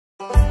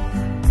Good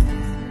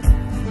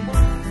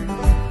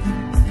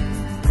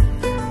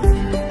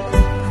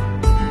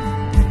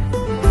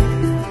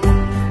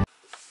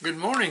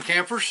morning,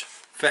 campers.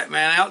 Fat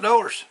Man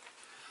Outdoors.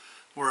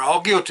 We're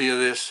all guilty of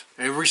this,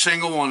 every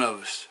single one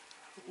of us.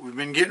 We've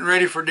been getting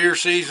ready for deer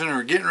season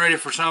or getting ready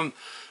for some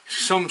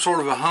sort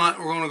of a hunt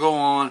we're going to go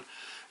on,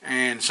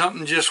 and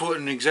something just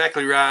wasn't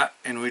exactly right,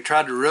 and we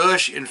tried to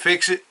rush and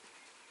fix it,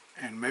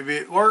 and maybe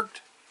it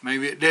worked,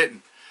 maybe it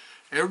didn't.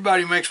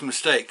 Everybody makes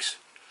mistakes.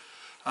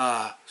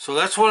 So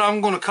that's what I'm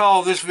going to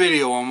call this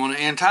video. I'm going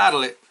to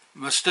entitle it,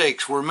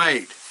 Mistakes Were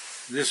Made.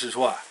 This is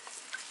why.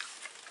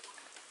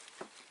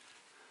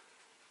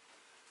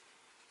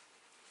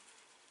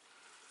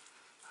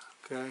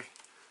 Okay,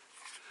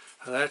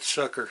 that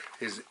sucker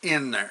is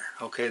in there.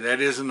 Okay, that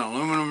is an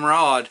aluminum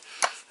rod.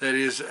 That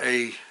is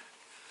a,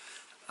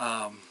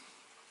 I'm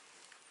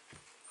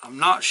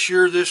not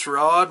sure this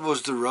rod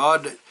was the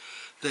rod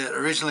that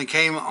originally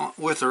came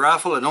with the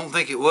rifle. I don't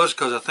think it was,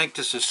 because I think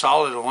this is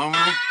solid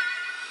aluminum.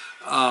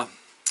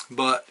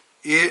 But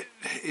it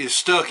is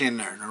stuck in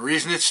there. And the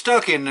reason it's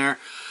stuck in there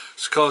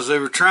is because they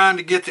were trying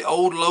to get the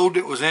old load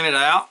that was in it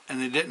out,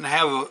 and they didn't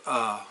have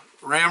a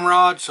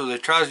ramrod, so they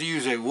tried to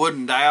use a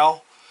wooden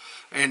dowel,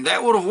 and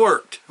that would have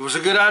worked. It was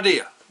a good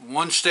idea.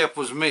 One step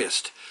was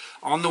missed.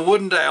 On the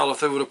wooden dowel,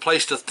 if they would have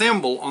placed a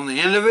thimble on the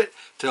end of it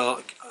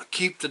to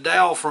keep the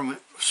dowel from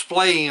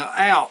splaying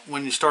out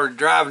when you started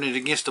driving it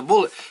against the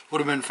bullet, would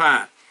have been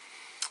fine.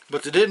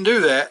 But they didn't do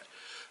that.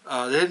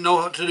 They didn't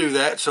know how to do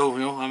that, so, you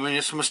know, I mean,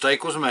 it's a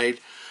mistake was made.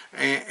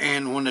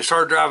 And when they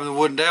started driving the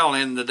wooden dowel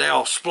in, the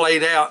dowel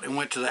splayed out and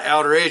went to the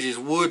outer edges.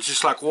 Wood's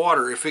just like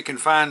water. If it can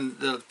find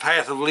the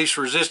path of least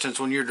resistance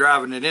when you're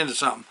driving it into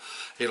something,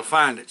 it'll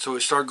find it. So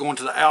it started going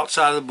to the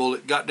outside of the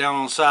bullet, got down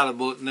on the side of the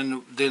bullet,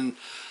 and then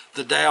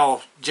the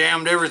dowel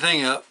jammed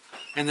everything up,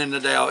 and then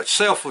the dowel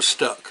itself was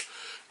stuck.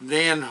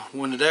 Then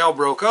when the dowel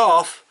broke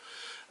off,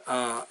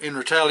 in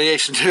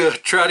retaliation to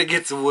try to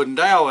get the wooden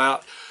dowel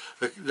out,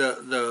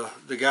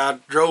 the guy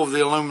drove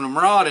the aluminum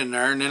rod in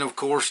there, and then of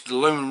course the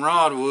aluminum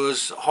rod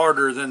was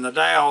harder than the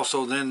dowel,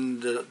 so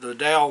then the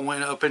dowel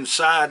went up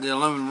inside the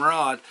aluminum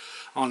rod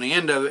on the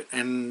end of it,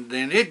 and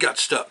then it got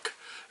stuck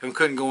and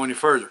couldn't go any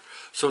further.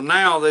 So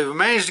now they've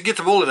managed to get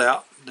the bullet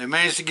out, they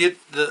managed to get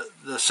the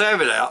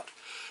sabot out,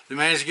 they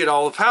managed to get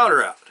all the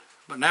powder out.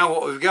 But now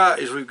what we've got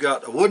is we've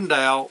got a wooden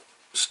dowel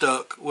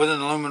stuck with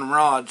an aluminum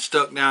rod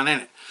stuck down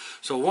in it.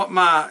 So what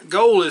my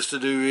goal is to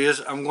do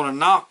is I'm going to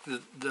knock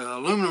the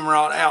aluminum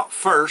rod out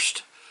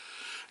first,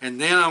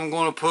 and then I'm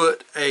going to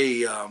put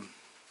an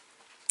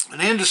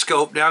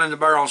endoscope down in the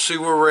barrel and see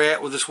where we're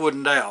at with this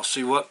wooden dowel,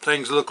 see what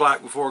things look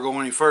like before I go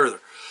any further.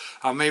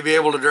 I may be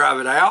able to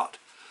drive it out,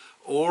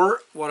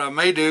 or what I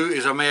may do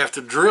is I may have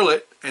to drill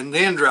it and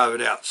then drive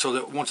it out, so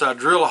that once I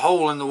drill a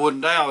hole in the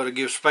wooden dowel, it'll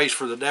give space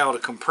for the dowel to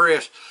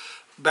compress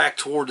back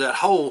toward that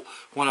hole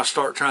when I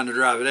start trying to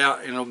drive it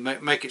out, and it'll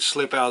make it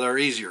slip out of there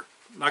easier.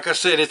 Like I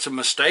said, it's a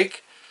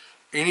mistake.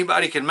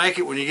 Anybody can make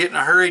it when you get in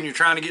a hurry and you're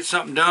trying to get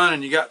something done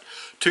and you got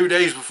 2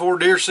 days before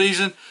deer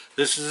season.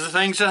 This is the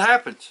things that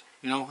happens.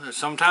 You know,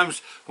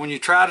 sometimes when you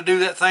try to do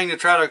that thing to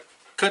try to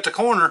cut the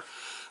corner,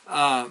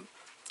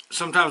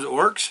 sometimes it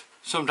works,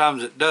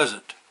 sometimes it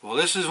doesn't. Well,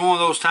 this is one of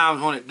those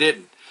times when it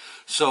didn't.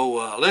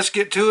 So let's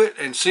get to it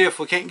and see if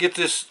we can't get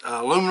this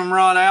aluminum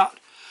rod out.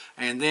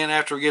 And then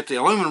after we get the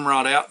aluminum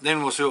rod out,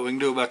 then we'll see what we can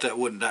do about that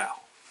wooden dowel.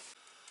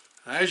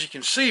 As you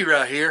can see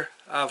right here,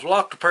 I've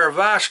locked a pair of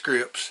vice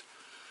grips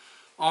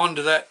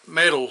onto that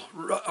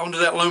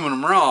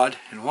aluminum rod,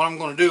 and what I'm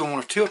going to do, I'm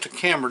going to tilt the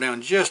camera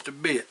down just a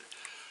bit,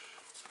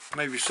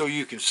 maybe so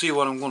you can see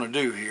what I'm going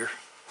to do here.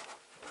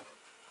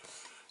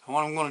 And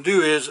what I'm going to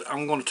do is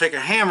I'm going to take a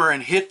hammer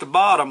and hit the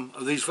bottom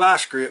of these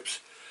vice grips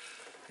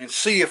and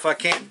see if I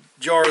can't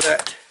jar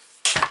that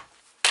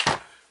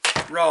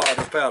rod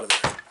up out of there.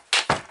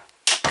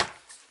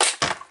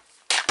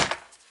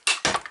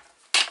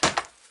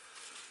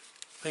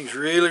 Thing's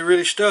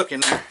really stuck in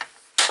there.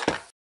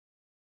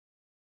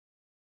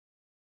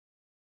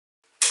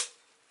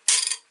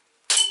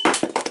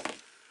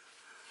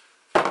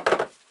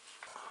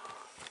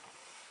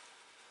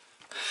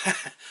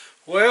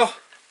 Well,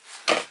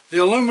 the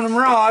aluminum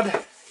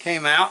rod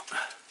came out.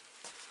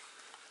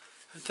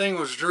 The thing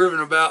was driven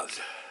about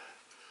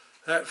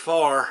that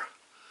far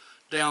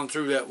down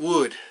through that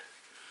wood.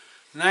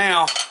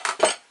 Now,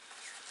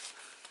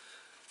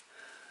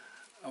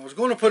 I was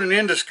going to put an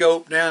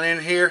endoscope down in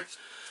here,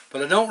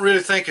 but I don't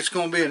really think it's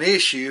going to be an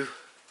issue.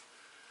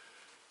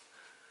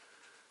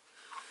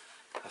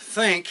 I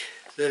think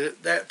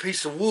that that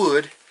piece of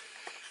wood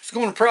is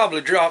going to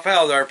probably drop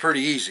out of there pretty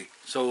easy.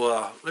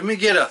 So let me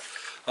get a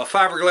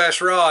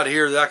fiberglass rod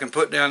here that I can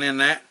put down in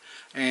that,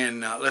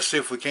 and let's see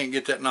if we can't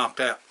get that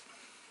knocked out.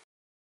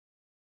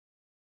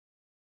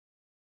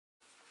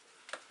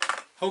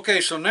 Okay,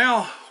 so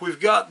now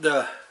we've got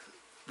the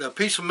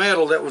piece of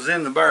metal that was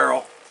in the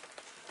barrel,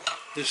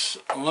 this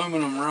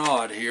aluminum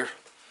rod here.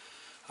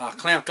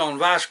 Clamped on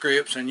vice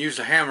grips and used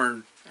a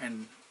hammer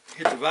and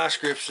hit the vice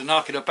grips to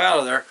knock it up out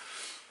of there.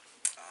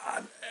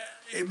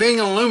 it being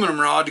an aluminum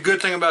rod, the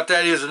good thing about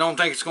that is I don't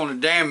think it's going to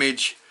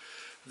damage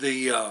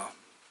the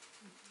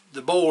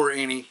bore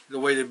any the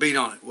way they beat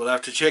on it. We'll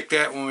have to check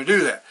that when we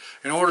do that.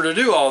 In order to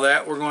do all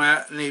that, we're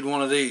going to need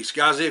one of these.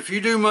 Guys, if you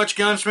do much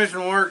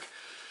gunsmithing work,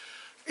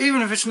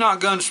 even if it's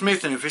not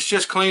gunsmithing, if it's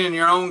just cleaning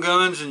your own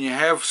guns and you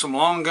have some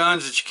long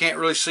guns that you can't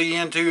really see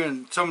into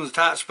in some of the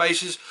tight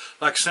spaces,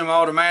 like a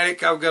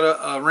semi-automatic, I've got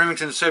a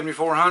Remington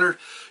 7400,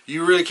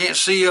 you really can't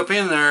see up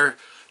in there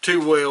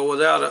too well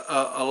without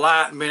a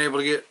light and being able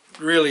to get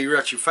really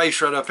right your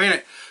face right up in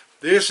it.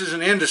 This is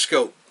an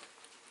endoscope.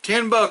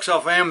 10 bucks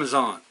off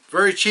Amazon.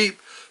 Very cheap.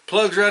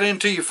 Plugs right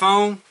into your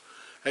phone.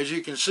 As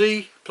you can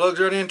see, plugs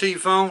right into your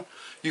phone.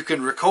 You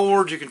can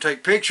record, you can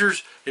take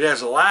pictures. It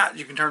has a light,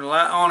 you can turn the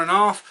light on and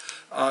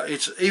off.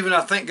 It's even,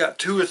 I think, got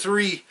 2 or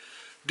 3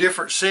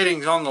 different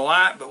settings on the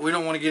light, but we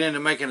don't want to get into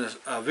making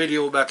a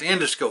video about the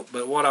endoscope.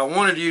 But what I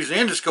wanted to use the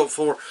endoscope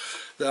for,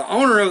 the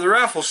owner of the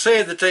rifle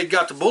said that they'd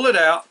got the bullet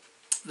out,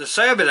 the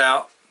sabot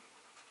out,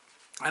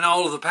 and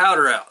all of the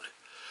powder out.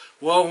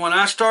 Well, when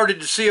I started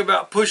to see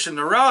about pushing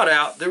the rod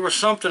out, there was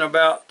something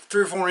about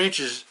 3 or 4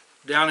 inches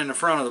down in the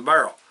front of the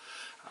barrel.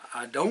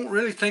 I don't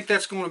really think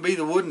that's going to be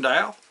the wooden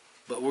dowel,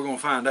 but we're going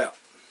to find out.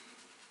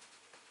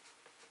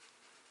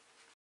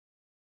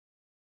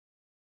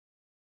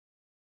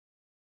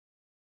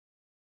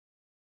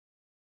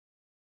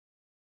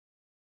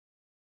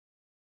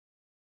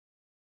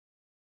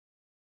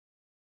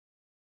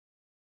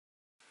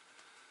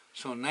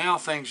 So now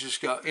things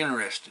just got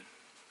interesting,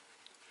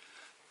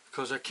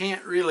 because I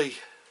can't really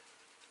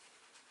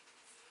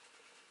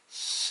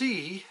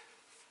see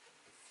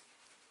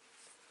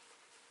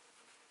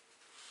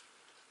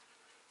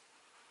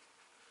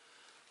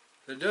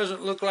it.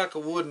 Doesn't look like a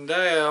wooden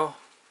dowel,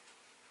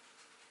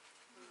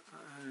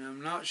 and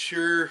I'm not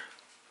sure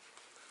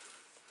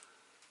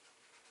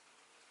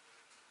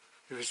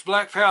if it's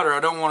black powder.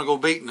 I don't want to go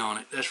beating on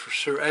it, that's for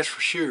sure. That's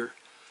for sure.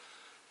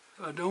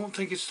 I don't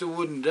think it's the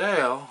wooden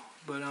dowel,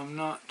 but I'm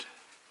not.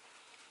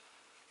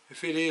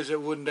 If it is,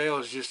 that wooden dowel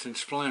is just in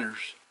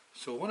splinters.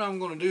 So what I'm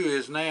going to do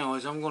is now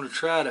is I'm going to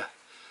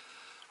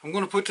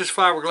put this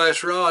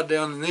fiberglass rod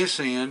down in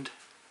this end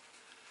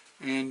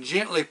and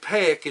gently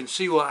peck and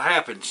see what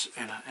happens,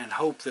 and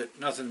hope that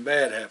nothing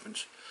bad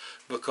happens,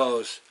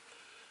 because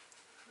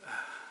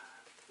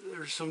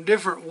there's some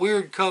different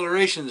weird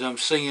colorations I'm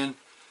seeing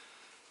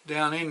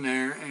down in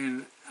there,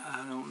 and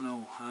I don't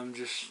know. I'm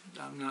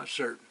not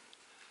certain,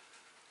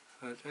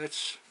 but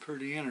that's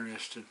pretty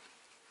interesting.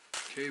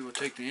 Okay, we'll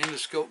take the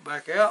endoscope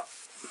back out.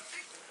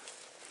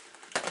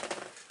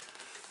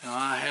 Now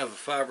I have a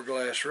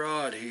fiberglass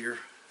rod here.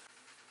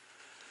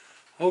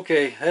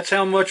 Okay, that's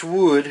how much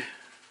wood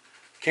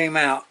came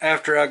out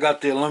after I got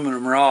the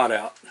aluminum rod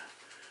out.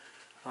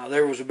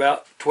 There was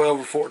about 12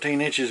 or 14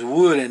 inches of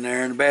wood in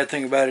there, and the bad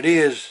thing about it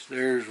is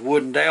there's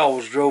wooden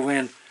dowels drove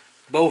in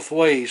both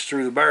ways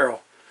through the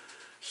barrel.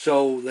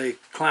 So they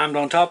climbed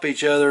on top of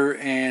each other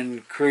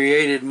and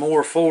created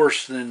more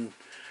force than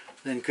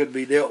could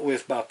be dealt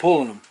with by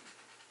pulling them.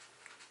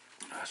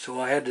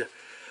 So I had to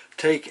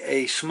take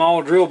a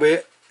small drill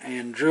bit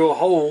and drill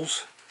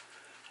holes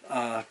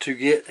to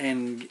get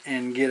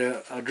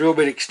a drill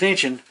bit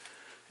extension,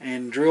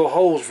 and drill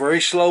holes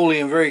very slowly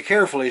and very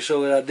carefully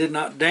so that I did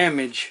not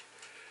damage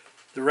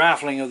the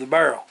rifling of the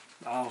barrel.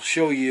 I'll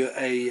show you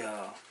a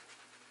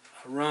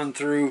run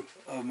through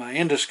of my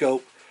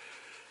endoscope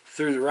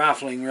through the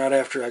rifling right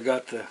after I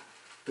got the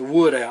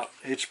wood out.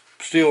 It's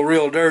still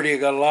real dirty. I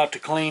got a lot to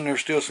clean.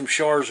 There's still some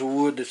shards of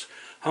wood that's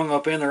hung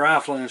up in the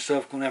rifling and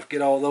stuff. Gonna have to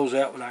get all those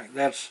out, but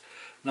that's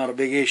not a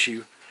big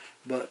issue.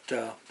 But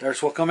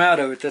there's what come out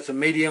of it. That's a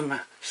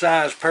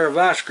medium-sized pair of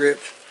vice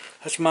grips.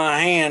 That's my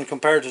hand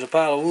compared to the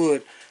pile of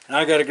wood, and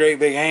I got a great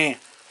big hand.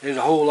 There's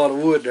a whole lot of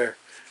wood there.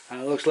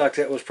 It looks like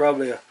that was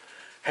probably a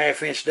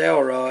 1/2-inch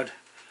dowel rod,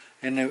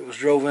 and it was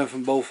drove in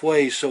from both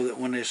ways so that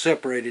when they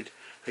separated,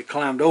 they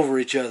climbed over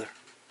each other.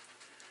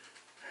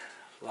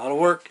 A lot of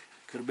work.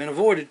 Could have been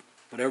avoided,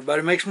 but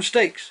everybody makes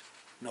mistakes.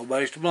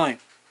 Nobody's to blame.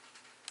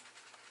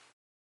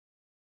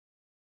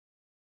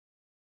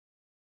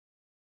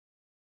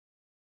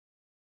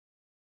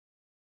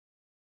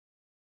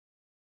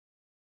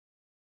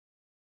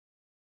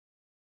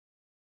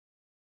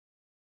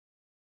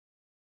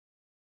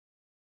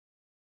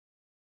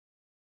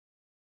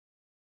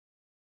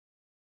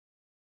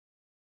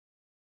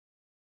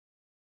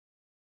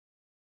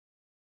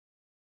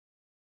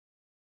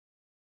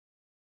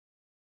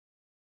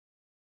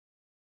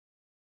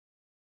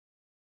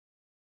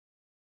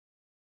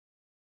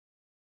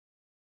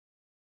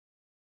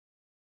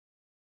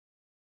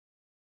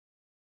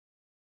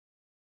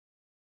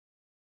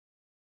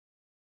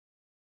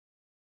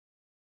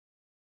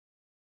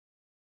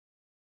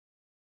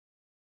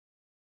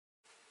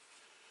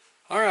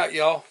 Alright,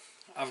 y'all,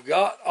 I've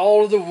got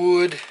all of the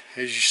wood,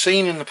 as you've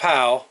seen in the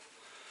pile,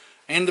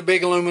 and the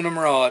big aluminum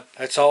rod.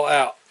 That's all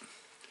out.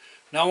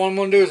 Now what I'm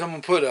going to do is I'm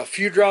going to put a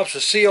few drops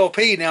of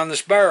CLP down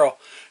this barrel,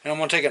 and I'm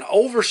going to take an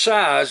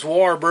oversized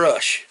wire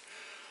brush,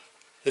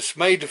 that's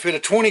made to fit a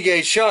 20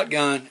 gauge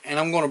shotgun, and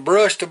I'm going to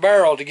brush the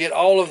barrel to get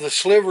all of the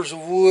slivers of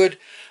wood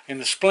and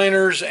the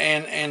splinters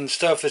and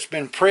stuff that's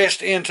been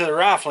pressed into the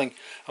rifling.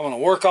 I'm going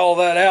to work all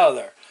that out of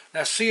there.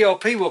 Now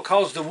CLP will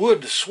cause the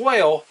wood to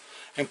swell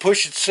and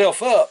push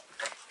itself up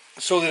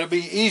so that it'll be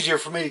easier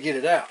for me to get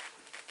it out.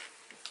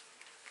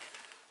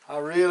 I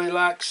really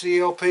like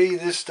CLP.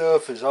 This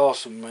stuff is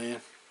awesome,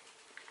 man.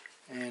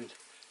 And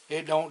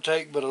it don't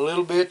take but a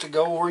little bit to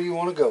go where you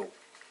want to go.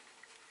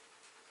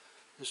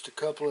 Just a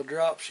couple of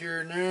drops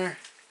here and there.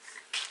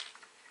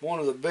 One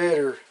of the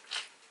better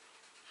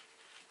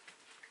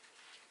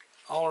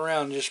all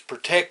around just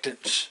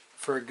protectants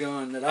for a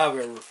gun that I've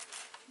ever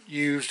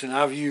used, and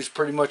I've used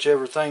pretty much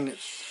everything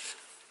that's,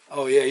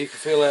 oh yeah, you can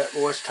feel that,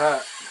 boy, it's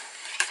tight.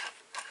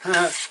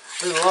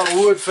 There's a lot of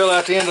wood fell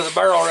out the end of the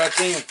barrel right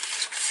then.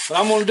 But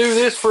I'm going to do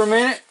this for a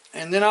minute,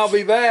 and then I'll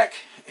be back,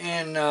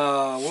 and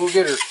we'll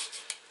get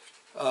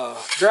her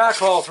dry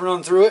cloth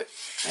run through it,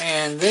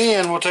 and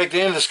then we'll take the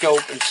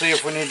endoscope and see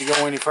if we need to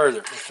go any further.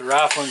 If the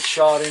rifling's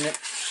shot in it,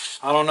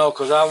 I don't know,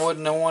 because I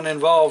wasn't the one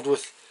involved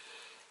with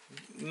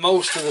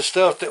most of the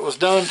stuff that was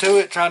done to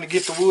it, trying to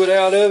get the wood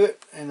out of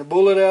it and the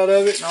bullet out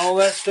of it and all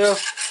that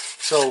stuff.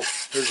 So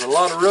there's a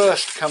lot of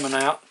rust coming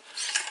out.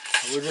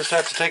 We'll just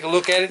have to take a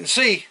look at it and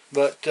see.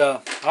 But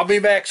I'll be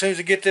back as soon as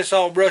I get this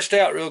all brushed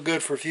out real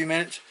good for a few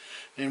minutes,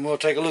 and we'll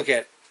take a look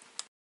at it.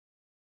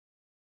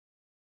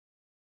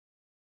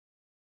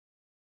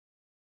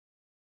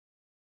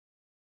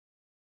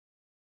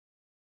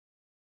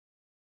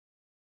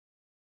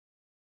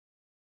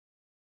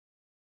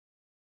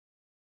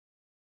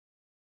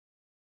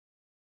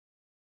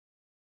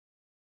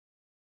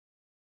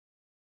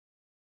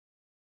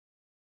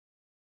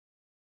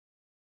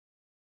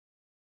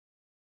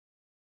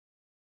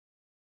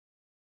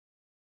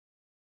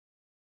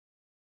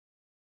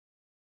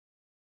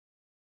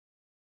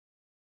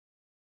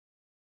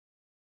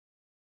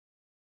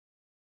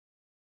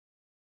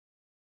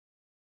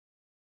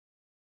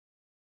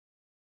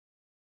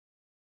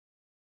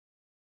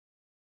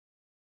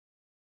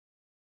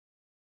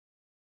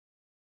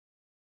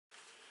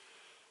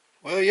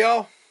 Well,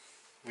 y'all,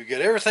 we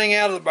got everything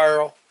out of the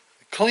barrel.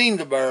 We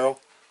cleaned the barrel.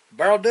 The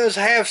barrel does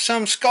have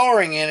some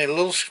scarring in it, a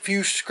little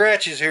few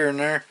scratches here and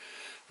there.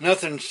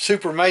 Nothing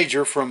super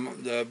major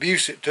from the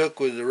abuse it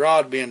took with the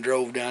rod being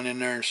drove down in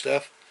there and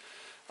stuff.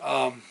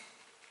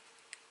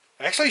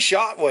 Actually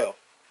shot well.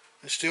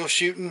 It's still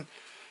shooting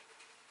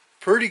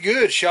pretty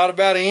good. Shot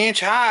about an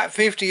inch high at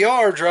 50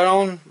 yards, right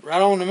on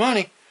the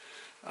money.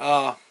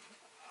 I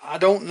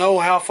don't know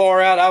how far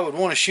out I would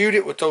want to shoot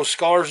it with those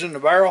scars in the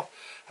barrel.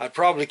 I'd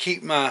probably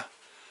keep my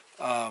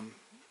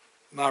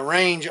my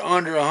range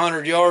under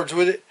 100 yards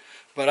with it,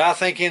 but I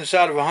think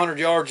inside of 100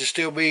 yards will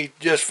still be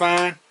just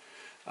fine.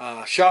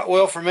 Shot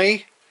well for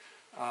me.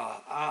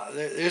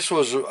 This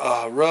was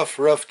a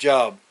rough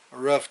job.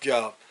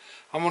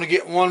 I'm going to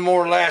get one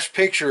more last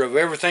picture of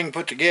everything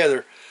put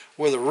together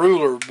with a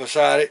ruler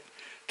beside it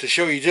to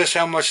show you just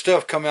how much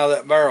stuff come out of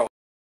that barrel.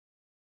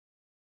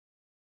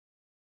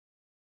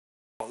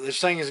 This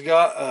thing has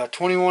got a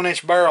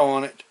 21-inch barrel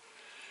on it.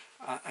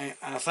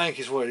 I think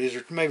is what it is,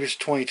 or maybe it's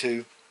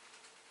 22,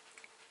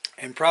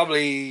 and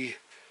probably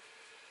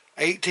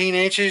 18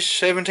 inches,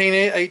 17,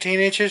 18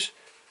 inches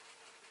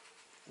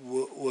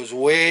was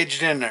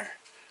wedged in there.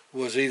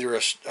 Was either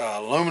a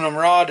aluminum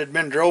rod that had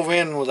been drove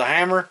in with a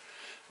hammer,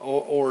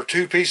 or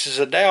two pieces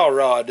of dowel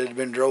rod that had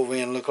been drove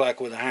in, looked like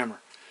with a hammer,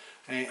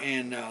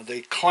 and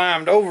they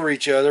climbed over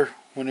each other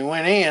when they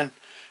went in.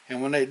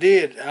 And when they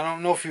did, I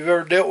don't know if you've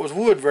ever dealt with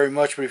wood very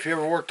much, but if you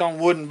ever worked on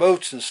wooden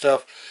boats and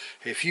stuff,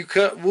 if you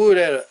cut wood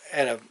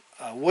at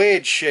a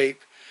wedge shape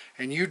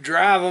and you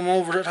drive them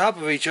over the top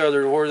of each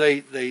other where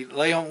they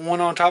lay on one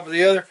on top of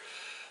the other,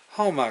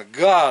 oh my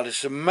God,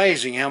 it's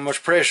amazing how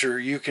much pressure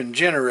you can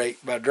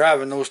generate by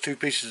driving those two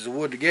pieces of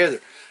wood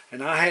together.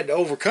 And I had to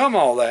overcome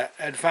all that.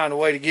 I had to find a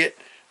way to get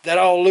that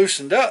all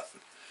loosened up.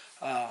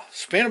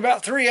 Spent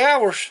about 3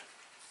 hours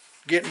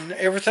getting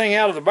everything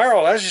out of the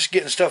barrel. I was just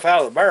getting stuff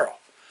out of the barrel.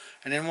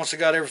 And then once I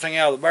got everything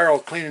out of the barrel,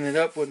 cleaning it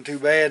up wasn't too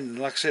bad. And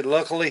like I said,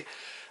 luckily,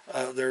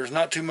 there's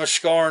not too much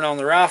scarring on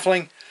the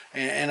rifling.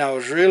 And I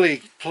was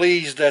really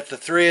pleased that the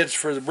threads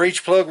for the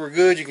breech plug were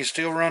good. You can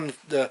still run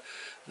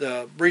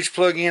the breech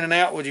plug in and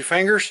out with your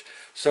fingers.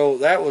 So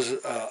that was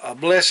a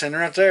blessing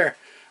right there.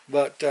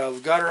 But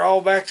we've got her all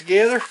back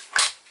together.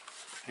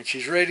 And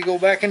she's ready to go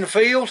back in the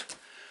field.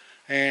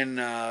 And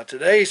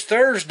today's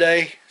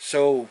Thursday.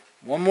 So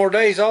one more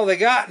day's all they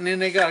got. And then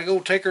they got to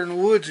go take her in the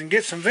woods and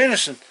get some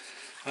venison.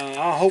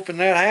 I'm hoping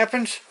that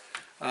happens.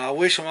 I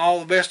wish him all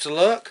the best of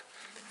luck.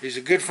 He's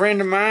a good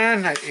friend of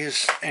mine,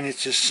 and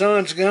it's his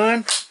son's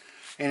gun,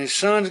 and his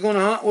son's going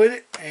to hunt with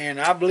it, and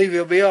I believe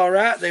he'll be all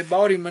right. They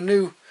bought him a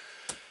new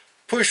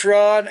push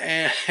rod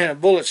and a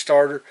bullet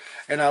starter,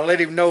 and I let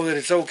him know that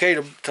it's okay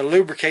to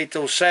lubricate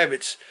those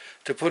sabots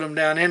to put them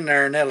down in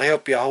there, and that'll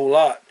help you a whole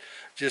lot.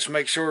 Just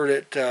make sure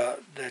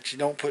that you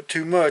don't put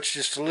too much,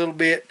 just a little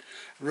bit.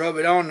 Rub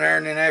it on there,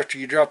 and then after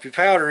you drop your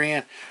powder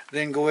in,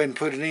 then go ahead and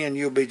put it in.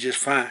 You'll be just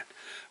fine.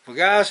 Well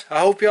guys,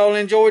 I hope y'all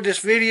enjoyed this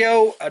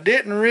video. I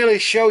didn't really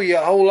show you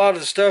a whole lot of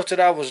the stuff that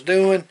I was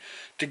doing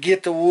to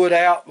get the wood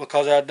out,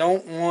 because I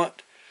don't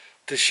want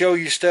to show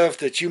you stuff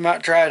that you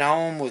might try at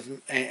home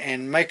with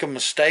and make a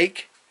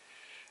mistake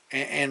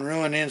and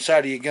ruin the inside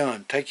of your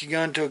gun. Take your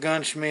gun to a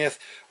gunsmith,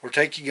 or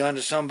take your gun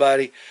to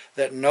somebody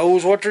that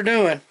knows what they're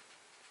doing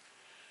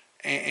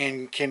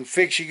and can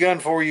fix your gun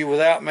for you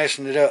without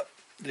messing it up.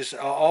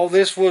 All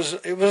this was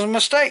a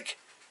mistake.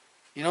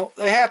 You know,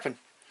 they happen.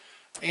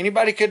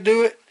 Anybody could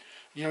do it.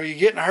 You know, you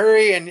get in a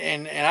hurry,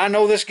 and I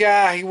know this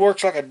guy, he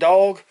works like a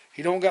dog.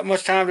 He don't got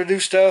much time to do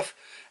stuff,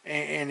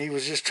 and he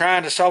was just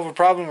trying to solve a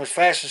problem as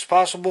fast as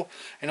possible.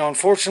 And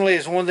unfortunately,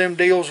 it's one of them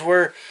deals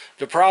where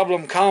the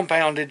problem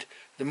compounded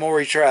the more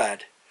he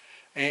tried.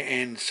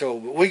 And so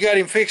we got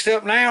him fixed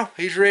up now.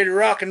 He's ready to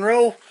rock and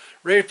roll,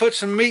 ready to put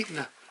some meat in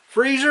the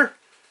freezer,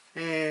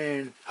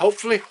 and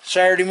hopefully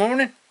Saturday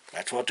morning,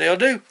 that's what they'll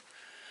do.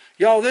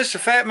 Y'all, this is the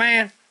Fat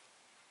Man.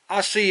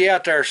 I'll see you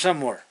out there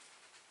somewhere.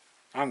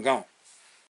 I'm gone.